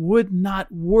NBA would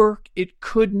not work. It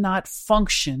could not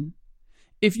function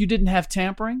if you didn't have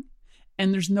tampering.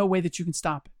 And there's no way that you can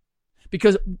stop it.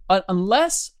 Because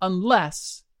unless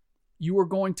you are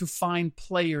going to find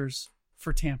players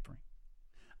for tampering,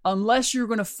 unless you're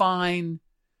going to find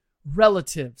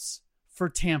relatives for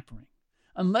tampering,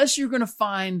 unless you're going to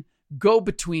find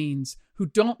go-betweens who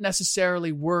don't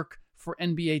necessarily work for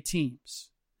NBA teams,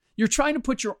 you're trying to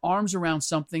put your arms around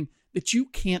something that you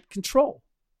can't control.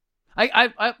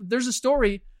 There's a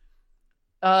story.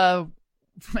 One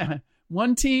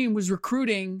team was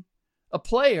recruiting a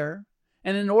player,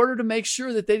 and in order to make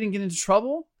sure that they didn't get into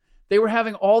trouble, they were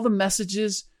having all the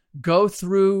messages go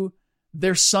through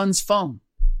their son's phone.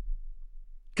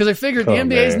 Because I figured the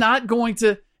NBA is not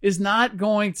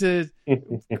going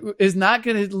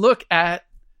to look at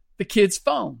the kid's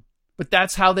phone. But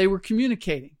that's how they were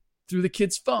communicating, through the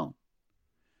kid's phone.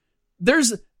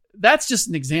 That's just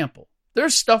an example.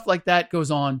 There's stuff like that goes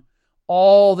on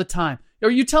all the time. Are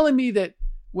you telling me that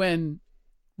when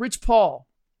Rich Paul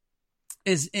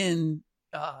is in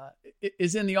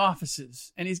the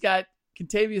offices and he's got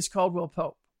Kentavious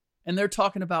Caldwell-Pope and they're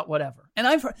talking about whatever, and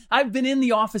I've been in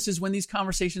the offices when these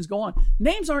conversations go on,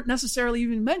 names aren't necessarily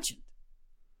even mentioned,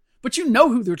 but you know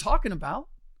who they're talking about,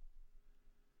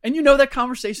 and you know that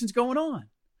conversation's going on.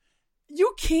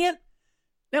 You can't.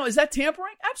 Now, is that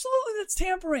tampering? Absolutely, that's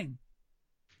tampering.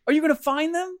 Are you going to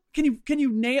fine them? Can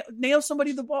you nail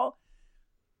somebody to the ball?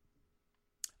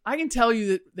 I can tell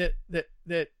you that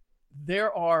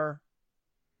there are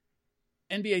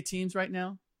NBA teams right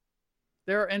now.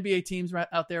 There are NBA teams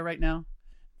out there right now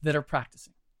that are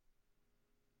practicing,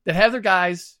 that have their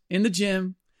guys in the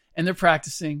gym and they're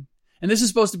practicing. And this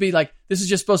is just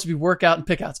supposed to be workout and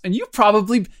pickouts. And you've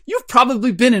probably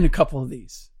been in a couple of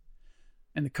these.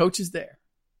 And the coach is there.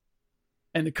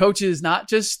 And the coach is not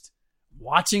just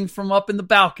watching from up in the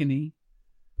balcony.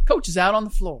 Coach is out on the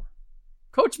floor.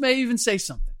 Coach may even say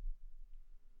something.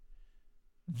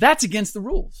 That's against the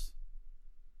rules.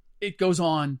 It goes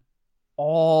on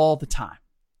all the time.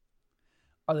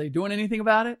 Are they doing anything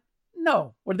about it?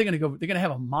 No. What are they going to go? They're going to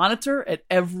have a monitor at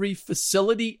every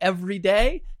facility every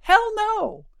day? Hell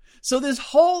no. So this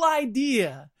whole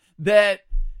idea that,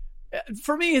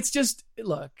 for me, it's just,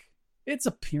 look, it's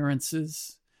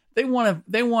appearances. They want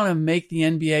to make the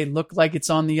NBA look like it's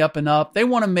on the up and up. They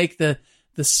want to make the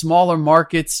smaller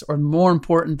markets, or more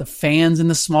important, the fans in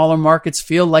the smaller markets,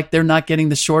 feel like they're not getting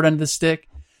the short end of the stick.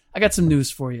 I got some news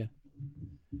for you.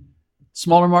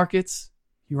 Smaller markets,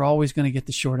 you're always going to get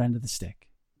the short end of the stick.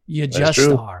 You just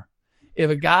are.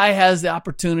 If a guy has the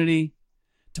opportunity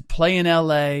to play in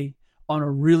LA on a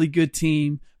really good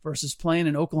team versus playing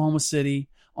in Oklahoma City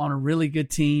on a really good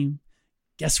team,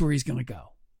 guess where he's going to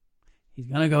go? He's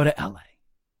going to go to LA.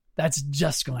 That's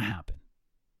just going to happen.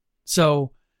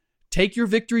 So take your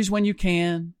victories when you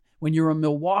can. When you're in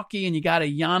Milwaukee and you got a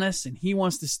Giannis and he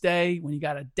wants to stay, when you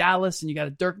got a Dallas and you got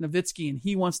a Dirk Nowitzki and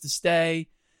he wants to stay,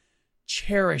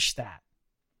 cherish that,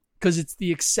 because it's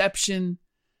the exception,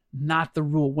 not the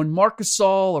rule. When Marc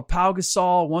Gasol or Pau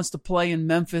Gasol wants to play in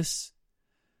Memphis,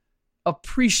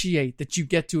 appreciate that you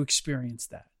get to experience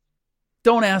that.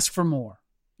 Don't ask for more.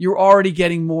 You're already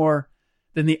getting more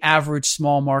than the average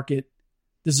small market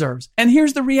deserves. And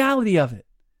here's the reality of it.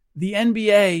 The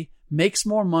NBA makes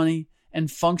more money and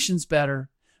functions better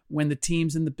when the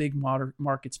teams in the big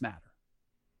markets matter.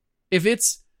 If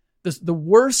it's the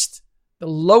worst, the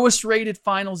lowest rated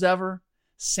finals ever,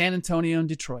 San Antonio and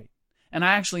Detroit. and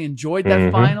I actually enjoyed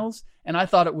that finals, and I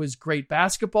thought it was great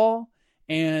basketball,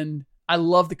 and I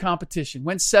loved the competition.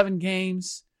 Went 7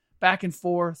 games, back and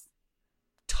forth,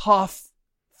 tough,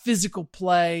 physical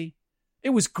play. It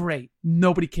was great.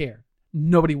 Nobody cared.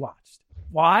 Nobody watched.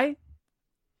 Why?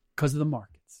 Because of the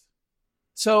markets.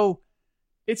 So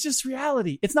it's just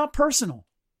reality. It's not personal.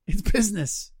 It's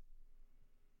business.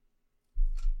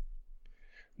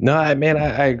 No, man,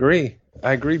 I agree.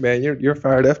 I agree, man. You're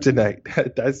fired up tonight.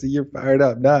 I see you're fired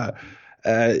up. Nah,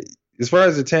 as far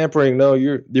as the tampering, no,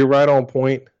 you're right on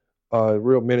point.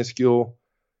 Real minuscule.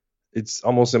 It's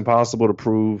almost impossible to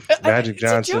prove. Magic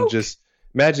Johnson just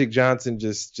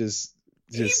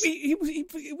he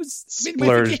was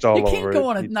splurged all over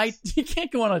it. You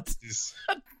can't go on a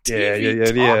TV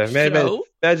talk man, show.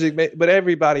 Magic, but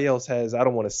everybody else has, I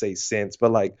don't want to say sense,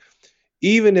 but like,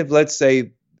 even if, let's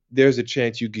say, there's a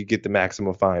chance you could get the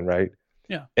maximum fine, right?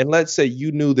 Yeah. And let's say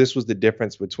you knew this was the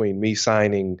difference between me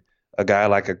signing a guy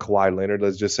like a Kawhi Leonard,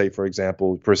 let's just say, for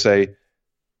example, per se.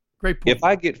 Great point. If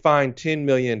I get fined $10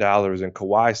 million and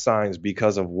Kawhi signs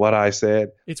because of what I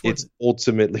said, it's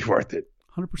ultimately worth it.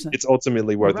 100%. It's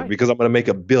ultimately worth it because I'm going to make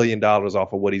 $1 billion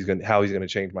off of how he's going to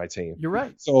change my team. You're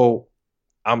right. So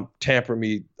I'm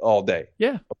tampering all day.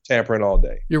 Yeah. I'm tampering all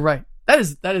day. You're right.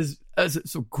 That's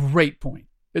a great point.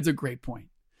 It's a great point.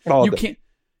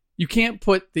 You can't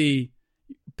put the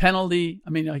penalty. I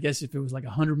mean, I guess if it was like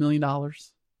 $100 million,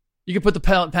 you could put the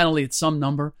penalty at some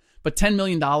number, but $10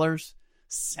 million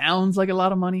sounds like a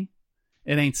lot of money.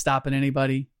 It ain't stopping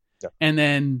anybody. Yeah. And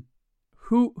then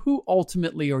who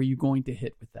ultimately are you going to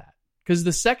hit with that? Because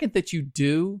the second that you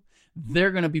do,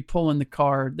 they're going to be pulling the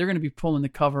card. They're going to be pulling the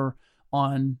cover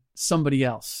on somebody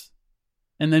else.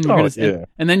 And then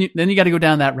and then you got to go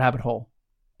down that rabbit hole.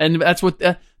 And that's what,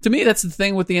 to me, that's the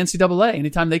thing with the NCAA.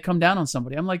 Anytime they come down on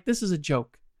somebody, I'm like, this is a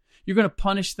joke. You're going to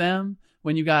punish them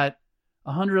when you got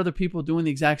 100 other people doing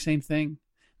the exact same thing.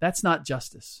 That's not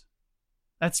justice.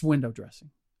 That's window dressing.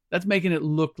 That's making it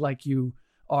look like you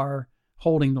are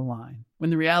holding the line,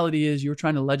 when the reality is you're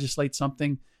trying to legislate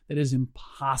something that is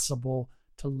impossible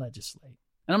to legislate.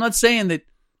 And I'm not saying that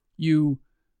you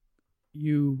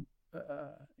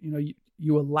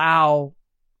allow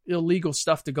illegal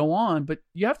stuff to go on, but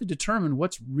you have to determine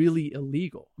what's really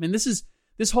illegal. I mean,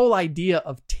 this whole idea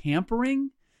of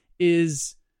tampering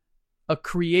is a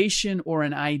creation or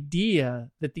an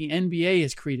idea that the NBA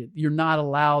has created. You're not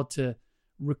allowed to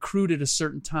recruit at a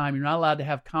certain time. You're not allowed to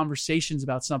have conversations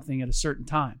about something at a certain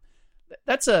time.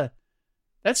 That's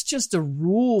just a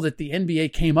rule that the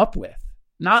NBA came up with.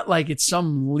 Not like it's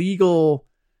some legal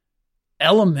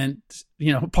element,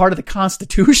 part of the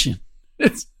Constitution.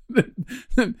 It's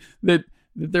that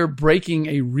they're breaking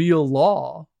a real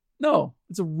law. No,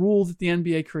 it's a rule that the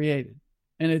NBA created.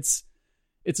 And it's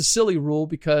a silly rule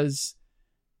because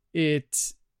the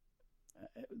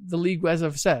league, as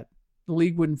I've said, the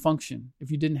league wouldn't function if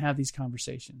you didn't have these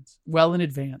conversations well in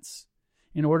advance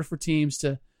in order for teams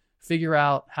to figure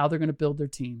out how they're going to build their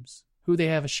teams, who they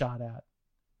have a shot at,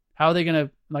 how are they going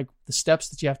to, like, the steps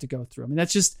that you have to go through. I mean,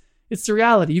 it's the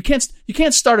reality. You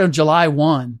can't start on July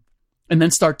 1 and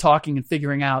then start talking and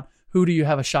figuring out who do you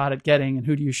have a shot at getting and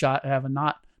who do you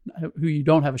who you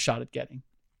don't have a shot at getting.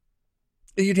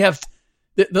 You'd have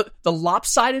the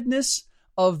lopsidedness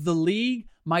of the league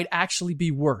might actually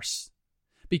be worse,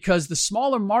 because the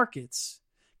smaller markets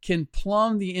can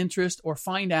plumb the interest or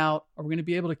find out, are we going to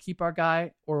be able to keep our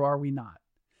guy or are we not?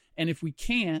 And if we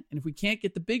can't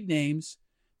get the big names,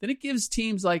 then it gives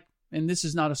teams like, and this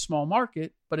is not a small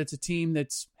market, but it's a team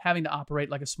that's having to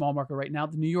operate like a small market right now,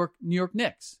 the New York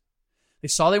Knicks. They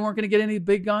saw they weren't going to get any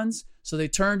big guns, so they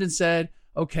turned and said,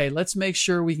 okay, let's make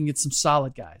sure we can get some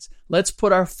solid guys. Let's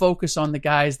put our focus on the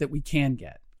guys that we can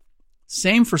get.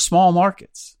 Same for small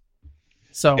markets.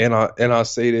 So, and I'll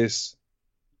say this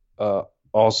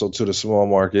also to the small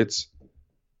markets: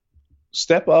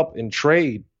 step up and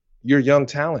trade your young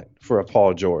talent for a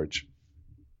Paul George.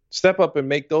 Step up and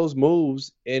make those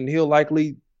moves, and he'll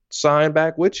likely sign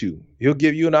back with you. He'll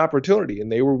give you an opportunity,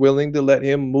 and they were willing to let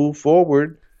him move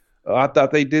forward. I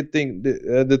thought they did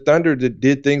the Thunder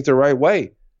did things the right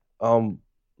way.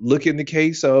 Look in the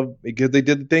case of, because they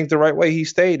did the things the right way, he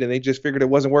stayed, and they just figured it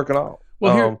wasn't working out.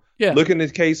 Well, Look in the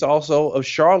case also of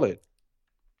Charlotte.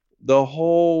 The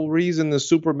whole reason the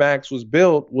Supermax was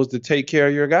built was to take care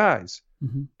of your guys.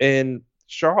 Mm-hmm. And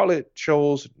Charlotte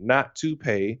chose not to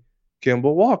pay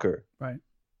Kemba Walker. Right.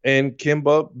 And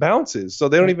Kemba bounces, so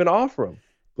they don't even offer him.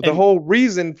 But the whole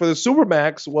reason for the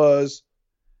Supermax was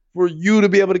for you to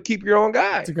be able to keep your own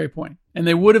guy. That's a great point. And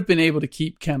they would have been able to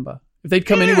keep Kemba if they'd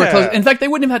come anywhere close. In fact, they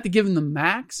wouldn't have had to give him the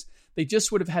max. They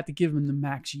just would have had to give him the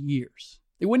max years.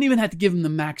 They wouldn't even have to give him the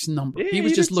max number. He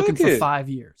was just looking for 5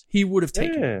 years. He would have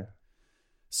taken it.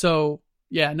 So,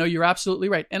 yeah, no, you're absolutely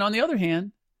right. And on the other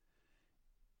hand,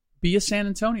 be a San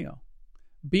Antonio.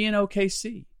 Be an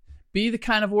OKC. Be the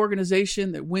kind of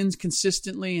organization that wins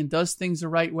consistently and does things the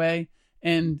right way.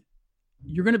 And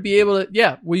you're going to be able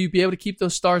to, will you be able to keep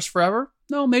those stars forever?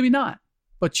 No, maybe not.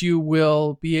 But you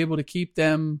will be able to keep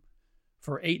them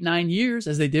for 8-9 years,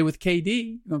 as they did with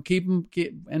KD. You're going to keep them,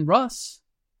 and Russ.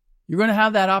 You're going to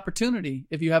have that opportunity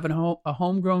if you have a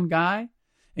homegrown guy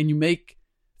and you make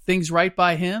things right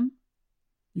by him.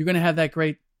 You're going to have that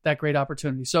great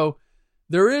opportunity. So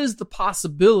there is the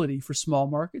possibility for small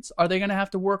markets. Are they going to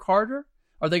have to work harder?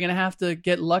 Are they going to have to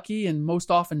get lucky and most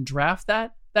often draft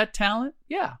that talent?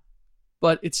 Yeah,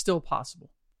 but it's still possible.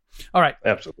 All right.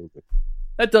 Absolutely.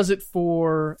 That does it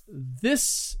for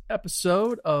this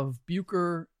episode of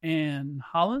Bucher and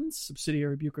Hollins,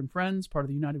 subsidiary Bucher and Friends, part of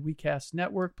the United WeCast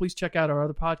Network. Please check out our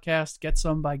other podcast, Get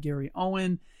Some by Gary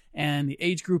Owen, and the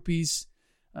Age Groupies.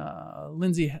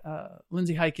 Lindsay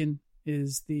Hyken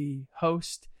is the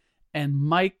host, and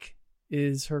Mike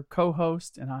is her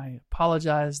co-host, and I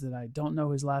apologize that I don't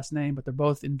know his last name, but they're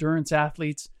both endurance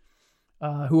athletes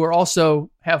who are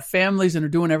also have families and are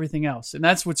doing everything else. And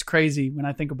that's what's crazy when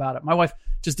I think about it. My wife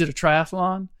just did a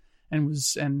triathlon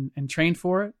and trained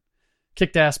for it.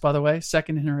 Kicked ass, by the way,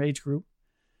 second in her age group.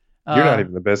 You're not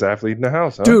even the best athlete in the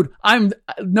house, huh? Dude,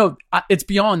 it's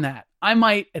beyond that.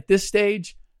 At this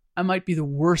stage, I might be the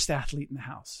worst athlete in the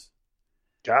house.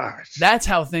 Gosh. That's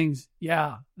how things,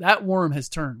 that worm has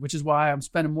turned, which is why I'm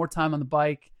spending more time on the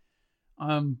bike.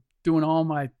 I'm doing all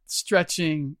my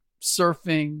stretching,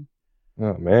 surfing.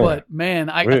 Oh, man. But, man,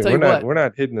 I tell you what. We're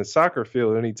not hitting the soccer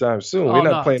field anytime soon. We're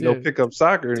not playing no pickup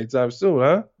soccer anytime soon,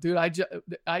 huh? Dude,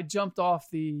 I jumped off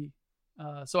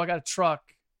so I got a truck.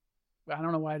 I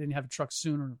don't know why I didn't have a truck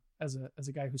sooner as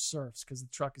a guy who surfs, because the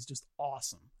truck is just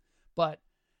awesome. But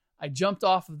I jumped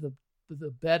off of the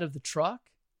bed of the truck,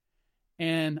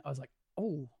 and I was like,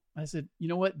 oh, I said, you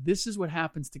know what? This is what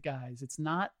happens to guys. It's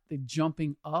not the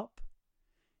jumping up.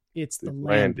 It's the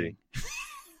landing.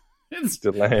 It's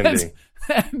the landing.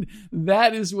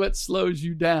 That is what slows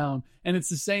you down. And it's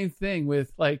the same thing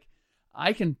with, like,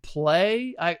 I can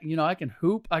play, I can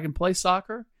hoop, I can play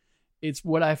soccer. It's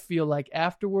what I feel like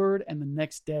afterward and the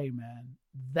next day, man.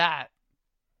 That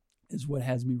is what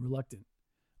has me reluctant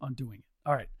on doing it.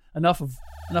 All right. Enough of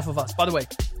us. By the way,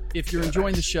 if you're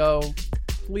enjoying the show,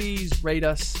 please rate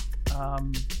us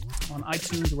on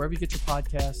iTunes or wherever you get your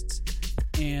podcasts,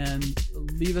 and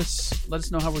let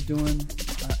us know how we're doing.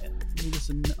 Leave us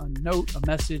a note, a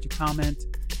message, a comment,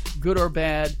 good or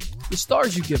bad. The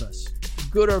stars you give us,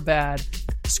 good or bad.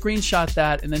 Screenshot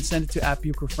that and then send it to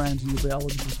 @BucherFriends, and you'll be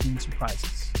eligible to win some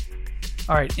prizes.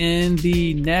 All right, in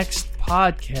the next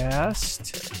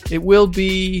podcast, it will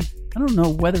be, I don't know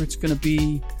whether it's going to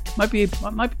be, I might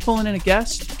be pulling in a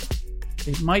guest.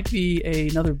 It might be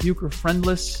another Bucher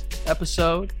Friendless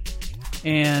episode,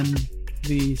 and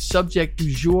the subject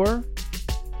du jour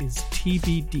is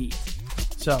TBD.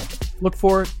 So look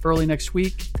for it early next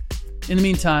week. In the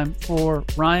meantime, for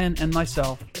Ryan and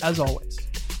myself, as always,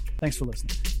 thanks for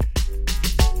listening.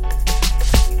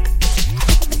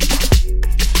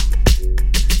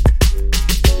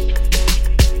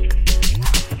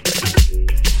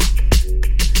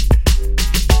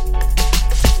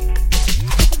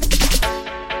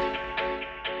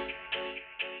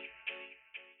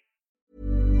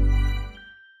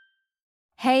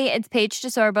 Hey, it's Paige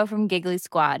DeSorbo from Giggly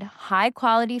Squad. High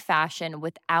quality fashion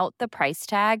without the price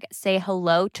tag. Say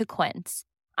hello to Quince.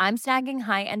 I'm snagging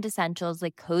high-end essentials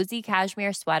like cozy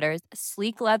cashmere sweaters,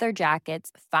 sleek leather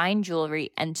jackets, fine jewelry,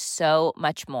 and so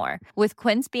much more. With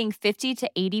Quince being 50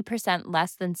 to 80%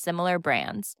 less than similar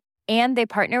brands. And they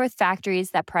partner with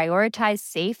factories that prioritize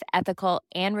safe, ethical,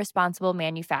 and responsible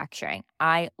manufacturing.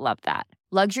 I love that.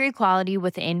 Luxury quality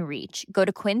within reach. Go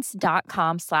to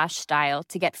quince.com/style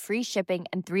to get free shipping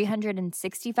and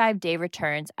 365-day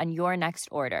returns on your next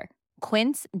order.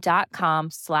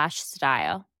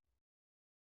 Quince.com/style.